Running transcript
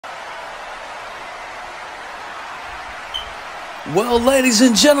Well, ladies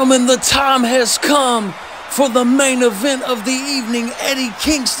and gentlemen, the time has come for the main event of the evening. Eddie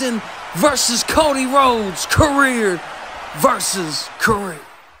Kingston versus Cody Rhodes. Career versus career.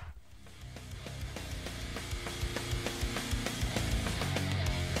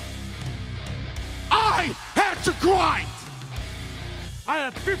 I had to grind. I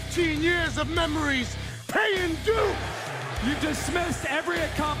had 15 years of memories paying due. You dismissed every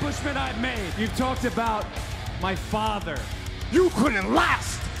accomplishment I've made. You've talked about my father. You couldn't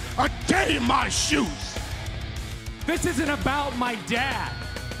last a day in my shoes. This isn't about my dad.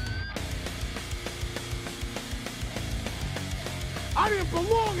 I didn't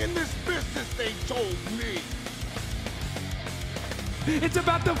belong in this business, they told me. It's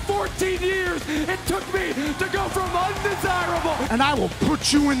about the 14 years it took me to go from undesirable And I will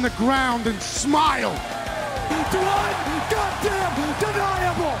put you in the ground and smile. to un-goddamn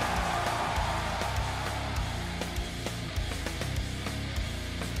deniable.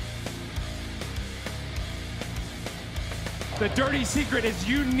 The dirty secret is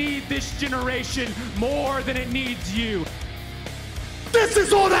you need this generation more than it needs you. This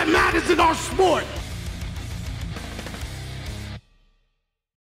is all that matters in our sport.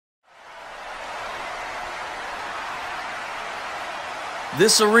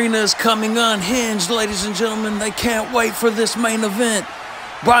 This arena is coming unhinged, ladies and gentlemen. They can't wait for this main event.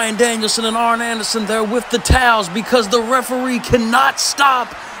 Bryan Danielson and Arn Anderson, they're with the towels because the referee cannot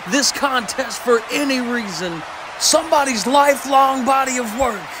stop this contest for any reason. Somebody's lifelong body of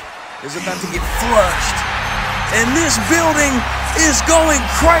work is about to get flushed. And this building is going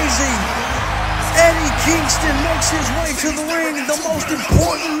crazy. Eddie Kingston makes his way to the ring, the most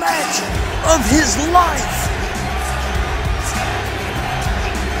important match of his life.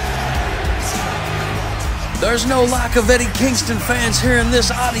 There's no lack of Eddie Kingston fans here in this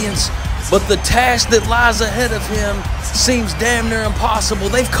audience, but the task that lies ahead of him seems damn near impossible.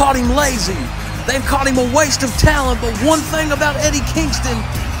 They've caught him lazy. They've caught him a waste of talent, but one thing about Eddie Kingston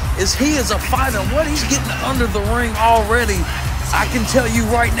is he is a fighter. What he's getting under the ring already, I can tell you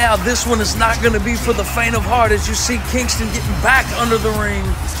right now, this one is not going to be for the faint of heart as you see Kingston getting back under the ring.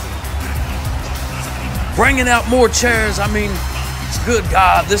 Bringing out more chairs. I mean, good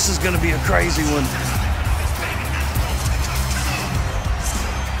God, this is going to be a crazy one.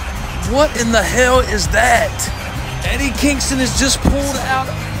 What in the hell is that? Eddie Kingston has just pulled out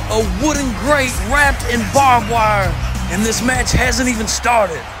a wooden grate wrapped in barbed wire, and this match hasn't even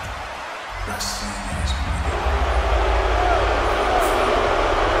started.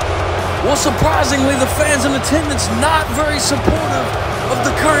 Well, surprisingly, the fans in attendance not very supportive of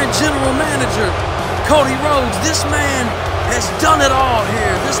the current general manager, Cody Rhodes. This man has done it all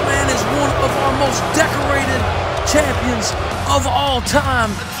here. This man is one of our most decorated champions of all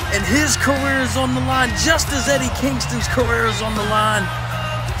time, and his career is on the line just as Eddie Kingston's career is on the line.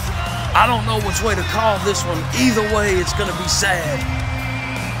 I don't know which way to call this one. Either way, it's going to be sad.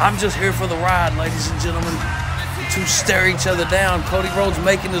 I'm just here for the ride, ladies and gentlemen. The two stare each other down. Cody Rhodes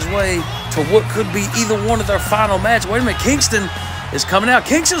making his way to what could be either one of their final match. Wait a minute, Kingston is coming out.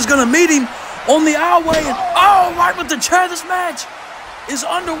 Kingston's going to meet him on the aisleway. Oh, right with the chair. This match is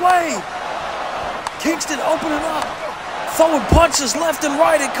underway. Kingston opening up, throwing punches left and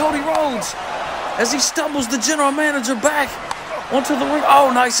right at Cody Rhodes as he stumbles the general manager back onto the ring.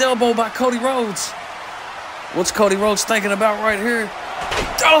 Oh, nice elbow by Cody Rhodes. What's Cody Rhodes thinking about right here?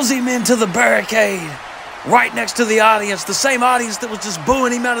 Throws him into the barricade right next to the audience, the same audience that was just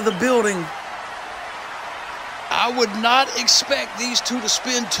booing him out of the building. I would not expect these two to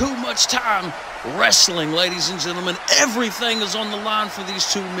spend too much time wrestling, ladies and gentlemen. Everything is on the line for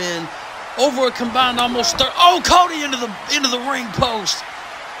these two men. Over a combined almost 30. Oh, Cody into the ring post.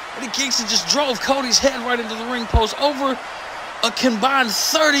 Eddie Kingston just drove Cody's head right into the ring post. Over a combined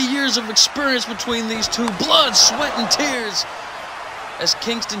 30 years of experience between these two. Blood, sweat, and tears as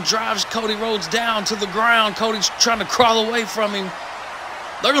Kingston drives Cody Rhodes down to the ground. Cody's trying to crawl away from him.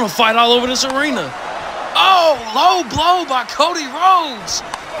 They're going to fight all over this arena. Oh, low blow by Cody Rhodes.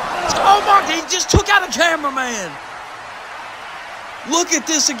 Oh, my, he just took out a cameraman. Look at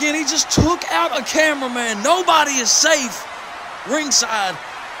this again. He just took out a cameraman. Nobody is safe ringside.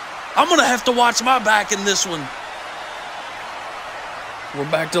 I'm going to have to watch my back in this one. We're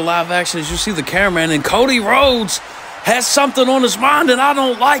back to live action as you see the cameraman, and Cody Rhodes has something on his mind, and I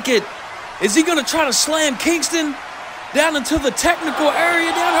don't like it. Is he going to try to slam Kingston down into the technical area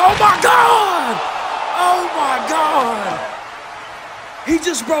down here? Oh, my God! Oh, my God! He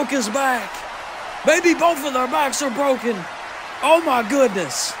just broke his back. Maybe both of their backs are broken. Oh, my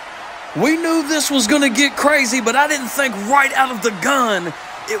goodness. We knew this was going to get crazy, but I didn't think right out of the gun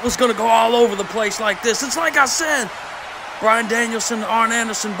it was going to go all over the place like this. It's like I said, Bryan Danielson, Arn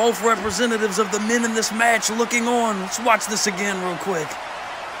Anderson, both representatives of the men in this match looking on. Let's watch this again real quick.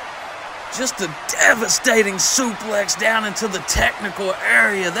 Just a devastating suplex down into the technical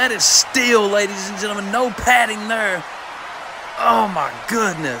area. That is steel, ladies and gentlemen. No padding there. Oh, my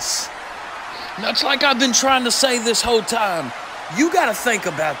goodness. That's like I've been trying to say this whole time. You got to think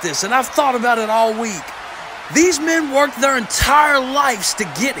about this, and I've thought about it all week. These men worked their entire lives to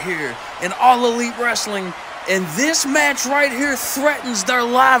get here in All Elite Wrestling, and this match right here threatens their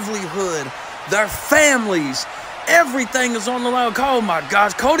livelihood, their families. Everything is on the line. Oh my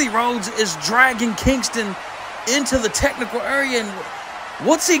gosh, Cody Rhodes is dragging Kingston into the technical area, and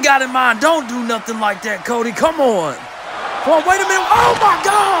what's he got in mind? Don't do nothing like that, Cody. Come on. Come on, wait a minute. Oh my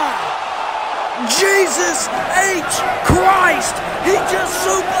God! Jesus H. Christ! He just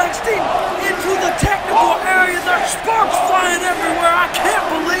suplexed him into the technical area. There's sparks flying everywhere. I can't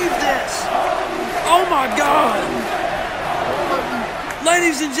believe this. Oh my God.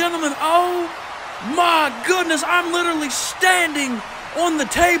 Ladies and gentlemen, oh my goodness, I'm literally standing on the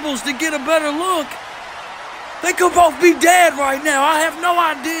tables to get a better look. They could both be dead right now. I have no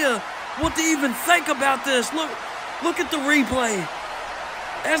idea what to even think about this. Look at the replay.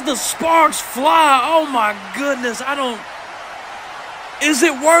 As the sparks fly, oh my goodness, is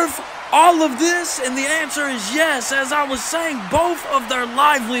it worth all of this? And the answer is yes. As I was saying, both of their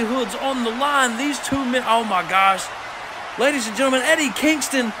livelihoods on the line. These two men, oh my gosh. Ladies and gentlemen, Eddie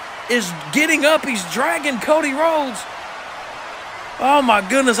Kingston is getting up. He's dragging Cody Rhodes. Oh my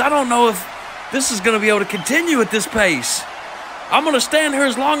goodness, I don't know if this is going to be able to continue at this pace. I'm going to stand here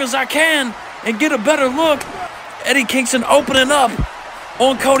as long as I can and get a better look. Eddie Kingston opening up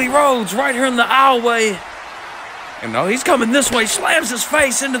on Cody Rhodes right here in the aisleway. And no, he's coming this way, slams his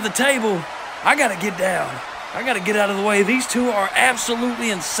face into the table. I got to get down. I got to get out of the way. These two are absolutely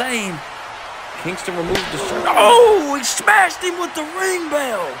insane. Kingston removed the shirt. Oh, he smashed him with the ring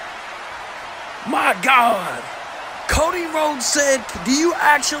bell. My God. Cody Rhodes said, do you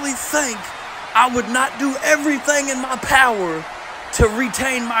actually think I would not do everything in my power to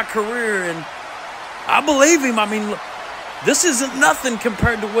retain my career? And I believe him. I mean, this isn't nothing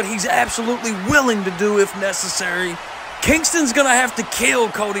compared to what he's absolutely willing to do if necessary. Kingston's going to have to kill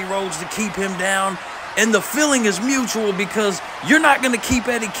Cody Rhodes to keep him down. And the feeling is mutual because you're not going to keep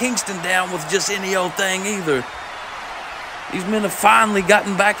Eddie Kingston down with just any old thing either. These men have finally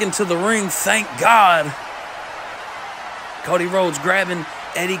gotten back into the ring, thank God. Cody Rhodes grabbing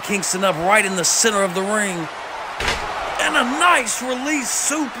Eddie Kingston up right in the center of the ring. And a nice release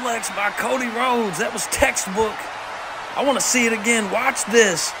suplex by Cody Rhodes. That was textbook. I want to see it again. Watch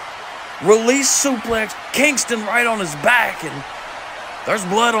this. Release suplex. Kingston right on his back. And there's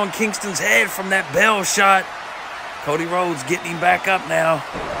blood on Kingston's head from that bell shot. Cody Rhodes getting him back up now.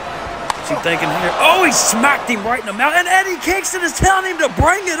 What's he thinking here? Oh, he smacked him right in the mouth. And Eddie Kingston is telling him to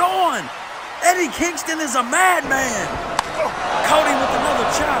bring it on. Eddie Kingston is a madman. Cody with another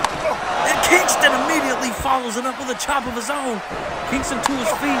chop. And Kingston immediately follows it up with a chop of his own. Kingston to his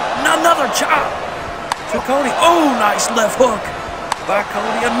feet. Another chop to Cody. Oh, nice left hook by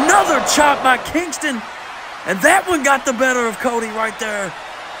Cody. Another chop by Kingston. And that one got the better of Cody right there.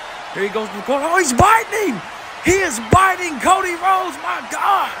 Here he goes to the corner. Oh, he's biting him. He is biting Cody Rhodes. My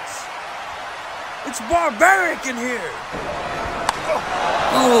gosh. It's barbaric in here.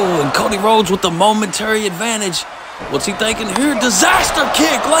 Oh, and Cody Rhodes with the momentary advantage. What's he thinking here? Disaster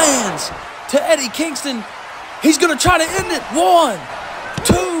kick lands to Eddie Kingston. He's going to try to end it. 1,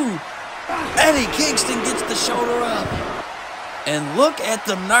 2. Eddie Kingston gets the shoulder up. And look at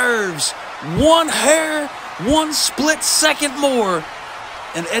the nerves. One hair, one split second more,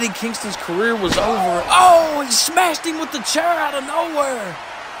 and Eddie Kingston's career was over. Oh, he smashed him with the chair out of nowhere.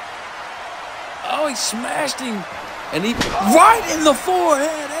 Oh, he smashed him. And he, right in the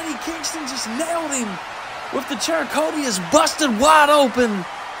forehead, Eddie Kingston just nailed him with the chair. Cody is busted wide open.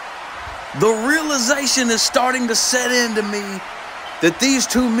 The realization is starting to set into me that these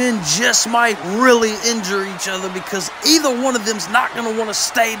two men just might really injure each other because either one of them's not going to want to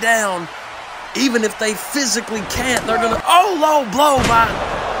stay down. Even if they physically can't, they're going to, oh, low blow by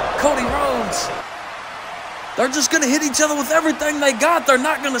Cody Rhodes. They're just going to hit each other with everything they got. They're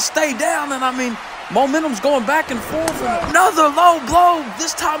not going to stay down. And I mean, momentum's going back and forth. And another low blow,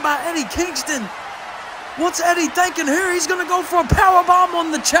 this time by Eddie Kingston. What's Eddie thinking here? He's going to go for a powerbomb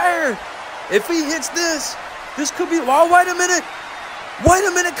on the chair. If he hits this, this could be, oh, wait a minute. Wait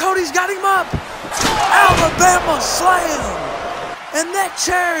a minute, Cody's got him up. Alabama slam. And that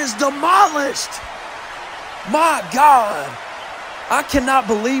chair is demolished. My God. I cannot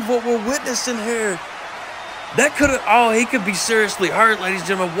believe what we're witnessing here. That could have, oh, he could be seriously hurt, ladies and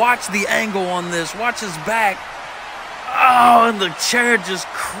gentlemen. Watch the angle on this. Watch his back. Oh, and the chair just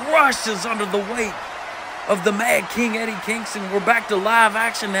crushes under the weight of the Mad King, Eddie Kingston. We're back to live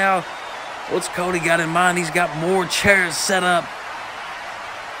action now. What's Cody got in mind? He's got more chairs set up.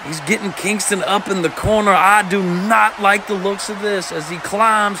 He's getting Kingston up in the corner. I do not like the looks of this as he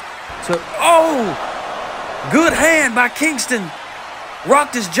climbs to... Oh! Good hand by Kingston.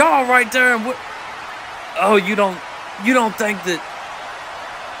 Rocked his jaw right there. And oh, you don't think that...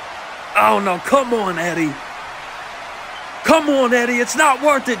 Oh, no. Come on, Eddie. Come on, Eddie. It's not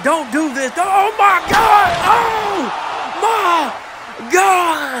worth it. Don't do this. Oh, my God. Oh, my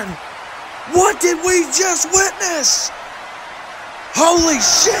God. What did we just witness? Holy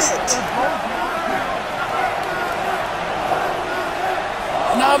shit.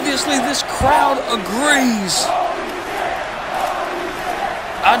 And obviously this crowd agrees.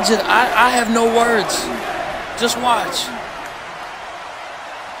 I have no words. Just watch.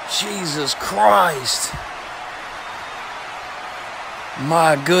 Jesus Christ.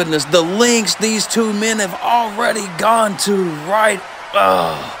 My goodness, the lengths these two men have already gone to, right?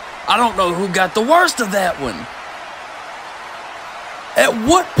 I don't know who got the worst of that one. At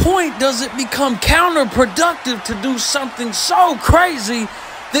what point does it become counterproductive to do something so crazy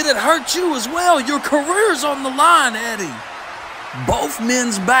that it hurts you as well? Your career's on the line, Eddie. Both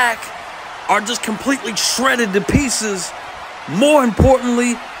men's back are just completely shredded to pieces. More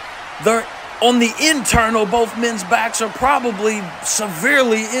importantly, they're on the internal, both men's backs are probably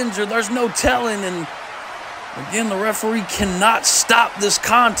severely injured. There's no telling. And again, the referee cannot stop this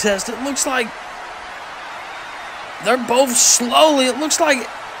contest. It looks like they're both slowly. It looks like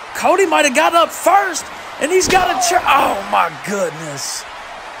Cody might have got up first, and he's got a chair. Oh, my goodness.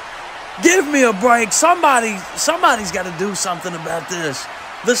 Give me a break. Somebody's got to do something about this.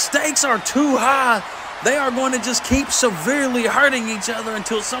 The stakes are too high. They are going to just keep severely hurting each other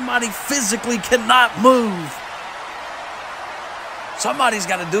until somebody physically cannot move. Somebody's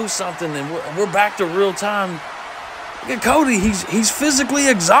got to do something, and we're back to real time. Look at Cody. He's physically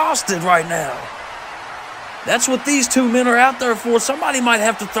exhausted right now. That's what these two men are out there for. Somebody might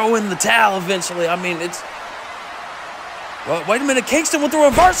have to throw in the towel eventually. I mean, it's... Well, wait a minute. Kingston with the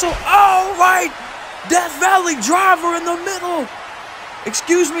reversal. Oh, right. Death Valley driver in the middle.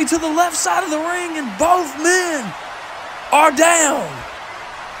 Excuse me, to the left side of the ring, and both men are down.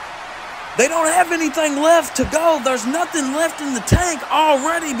 They don't have anything left to go. There's nothing left in the tank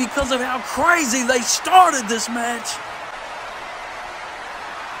already because of how crazy they started this match.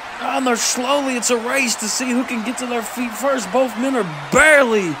 And they're slowly, it's a race to see who can get to their feet first. Both men are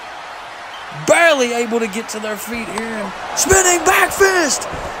barely able to get to their feet here. Spinning back fist.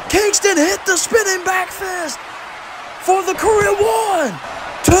 Kingston hit the spinning back fist for the career 1,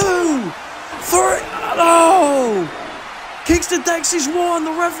 2, 3. Oh! Kingston thinks he's won.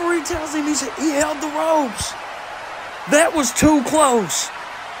 The referee tells him he held the ropes. That was too close.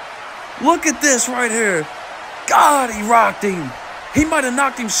 Look at this right here. God, he rocked him. He might have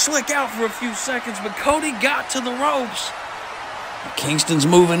knocked him slick out for a few seconds, but Cody got to the ropes. Kingston's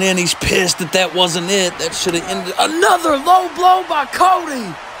moving in. He's pissed that wasn't it. That should have ended. Another low blow by Cody.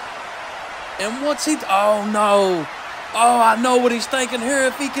 And what's he... Oh, no. Oh, I know what he's thinking here.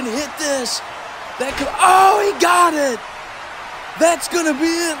 If he can hit this, that could... Oh, he got it. That's going to be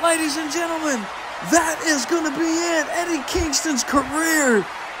it, ladies and gentlemen. That is going to be it. Eddie Kingston's career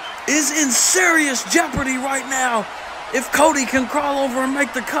is in serious jeopardy right now. If Cody can crawl over and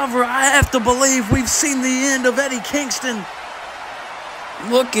make the cover, I have to believe we've seen the end of Eddie Kingston.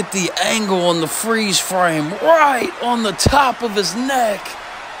 Look at the angle on the freeze frame, right on the top of his neck.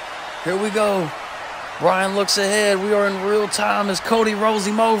 Here we go. Brian looks ahead. We are in real time as Cody rolls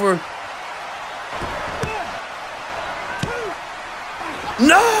him over.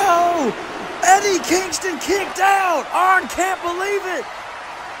 No! Eddie Kingston kicked out. Arn can't believe it.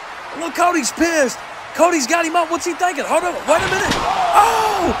 Look, Cody's pissed. Cody's got him up. What's he thinking? Hold on. Wait a minute.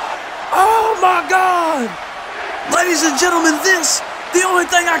 Oh! Oh, my God. Ladies and gentlemen, the only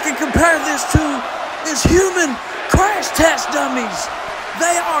thing I can compare this to is human crash test dummies.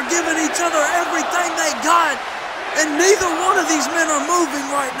 They are giving each other everything they got, and neither one of these men are moving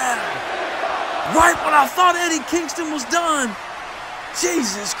right now. Right when I thought Eddie Kingston was done,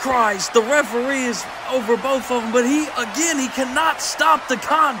 Jesus Christ, the referee is over both of them, but he cannot stop the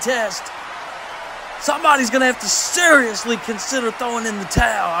contest. Somebody's going to have to seriously consider throwing in the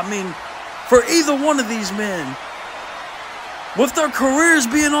towel. I mean, for either one of these men. With their careers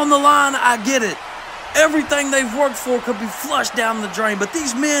being on the line, I get it. Everything they've worked for could be flushed down the drain, but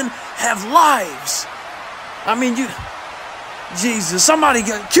these men have lives. I mean, Jesus, somebody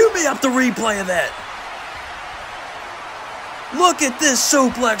cue me up the replay of that. Look at this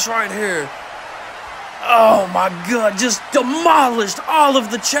suplex right here. Oh my God, just demolished all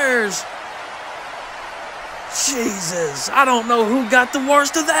of the chairs. Jesus, I don't know who got the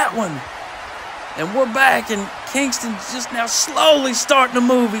worst of that one. And we're back, and Kingston just now slowly starting to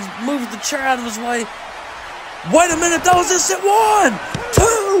move. He's moved the chair out of his way. Wait a minute, those is it. 1,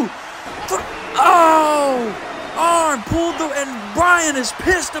 2, 3. Oh, arm pulled the, and Brian is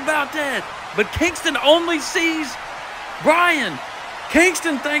pissed about that. But Kingston only sees Brian.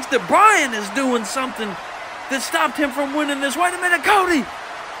 Kingston thinks that Brian is doing something that stopped him from winning this. Wait a minute, Cody.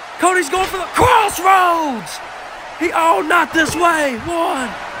 Cody's going for the crossroads. Oh, not this way.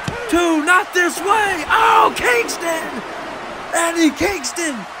 1, 2, not this way. Oh, Kingston. Eddie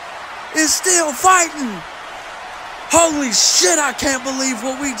Kingston is still fighting. Holy shit, I can't believe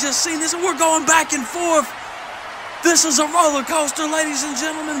what we just seen. We're going back and forth. This is a roller coaster, ladies and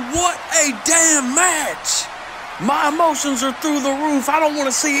gentlemen. What a damn match. My emotions are through the roof. I don't want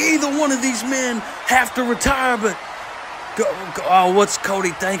to see either one of these men have to retire, but oh, what's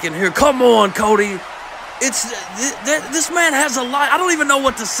Cody thinking here? Come on, Cody. This man has a lot. I don't even know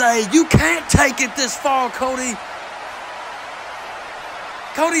what to say. You can't take it this far, Cody.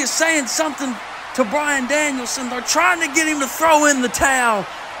 Cody is saying something to Bryan Danielson. They're trying to get him to throw in the towel.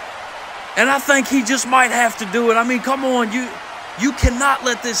 And I think he just might have to do it. I mean, come on, you cannot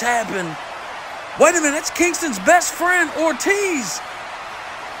let this happen. Wait a minute, it's Kingston's best friend, Ortiz.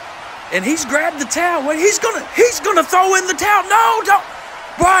 And he's grabbed the towel. Wait, he's gonna throw in the towel. No, don't.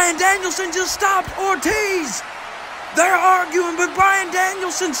 Bryan Danielson just stopped Ortiz. They're arguing, but Bryan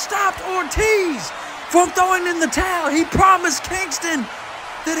Danielson stopped Ortiz from throwing in the towel. He promised Kingston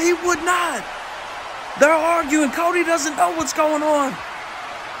that he would not. They're arguing. Cody doesn't know what's going on.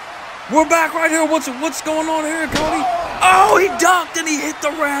 We're back right here. What's going on here, Cody? Oh, he ducked and he hit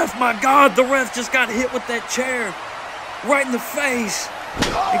the ref. My God, the ref just got hit with that chair right in the face.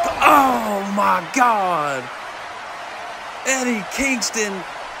 Oh, my God. Eddie Kingston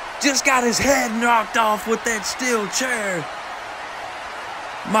just got his head knocked off with that steel chair.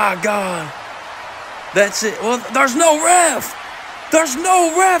 My God. That's it. Well, there's no ref. There's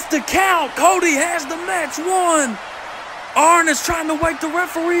no ref to count. Cody has the match won. Arn is trying to wake the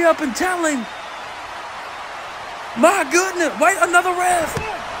referee up and tell him. My goodness. Wait, another ref.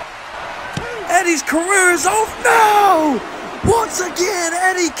 Eddie's career is over. No! Once again,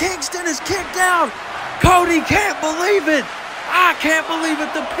 Eddie Kingston is kicked out. Cody can't believe it. I can't believe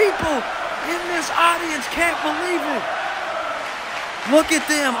it. The people in this audience can't believe it. Look at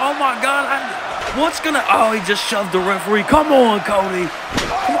them. Oh, my God. What's going to... Oh, he just shoved the referee. Come on, Cody.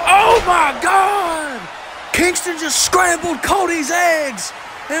 Oh, my God. Kingston just scrambled Cody's eggs.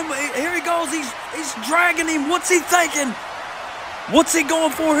 And here he goes. He's dragging him. What's he thinking? What's he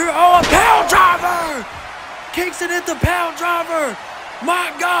going for here? Oh, a power driver. Kingston hit the power driver.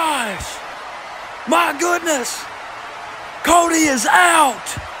 My gosh. My goodness. Cody is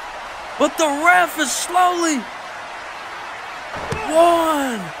out. But the ref is slowly... 1, 2.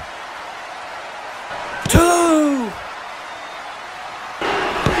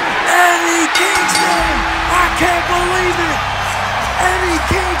 Eddie Kingston. I can't believe it. Eddie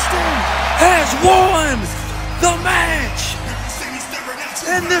Kingston has won the match.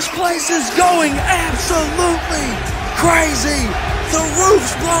 And this place is going absolutely crazy. The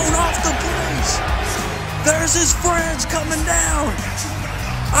roof's blown off the place. There's his friends coming down.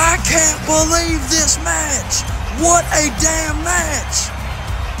 I can't believe this match. What a damn match.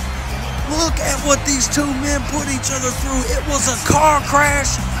 Look at what these two men put each other through. It was a car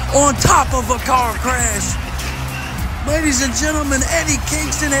crash on top of a car crash. Ladies and gentlemen, Eddie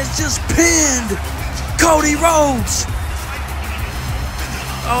Kingston has just pinned Cody Rhodes.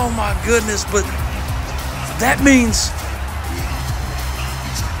 Oh my goodness, but that means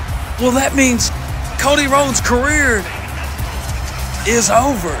Cody Rhodes' career is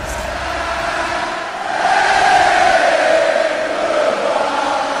over.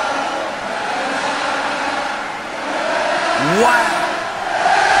 Wow.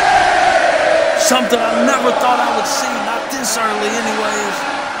 Something I never thought I would see, not this early anyways.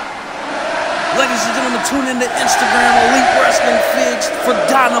 Ladies and gentlemen, tune in to Instagram, Elite Wrestling Figs for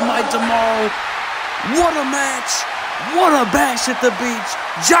Dynamite tomorrow. What a match. What a bash at the beach.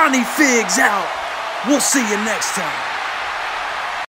 Johnny Figs out. We'll see you next time.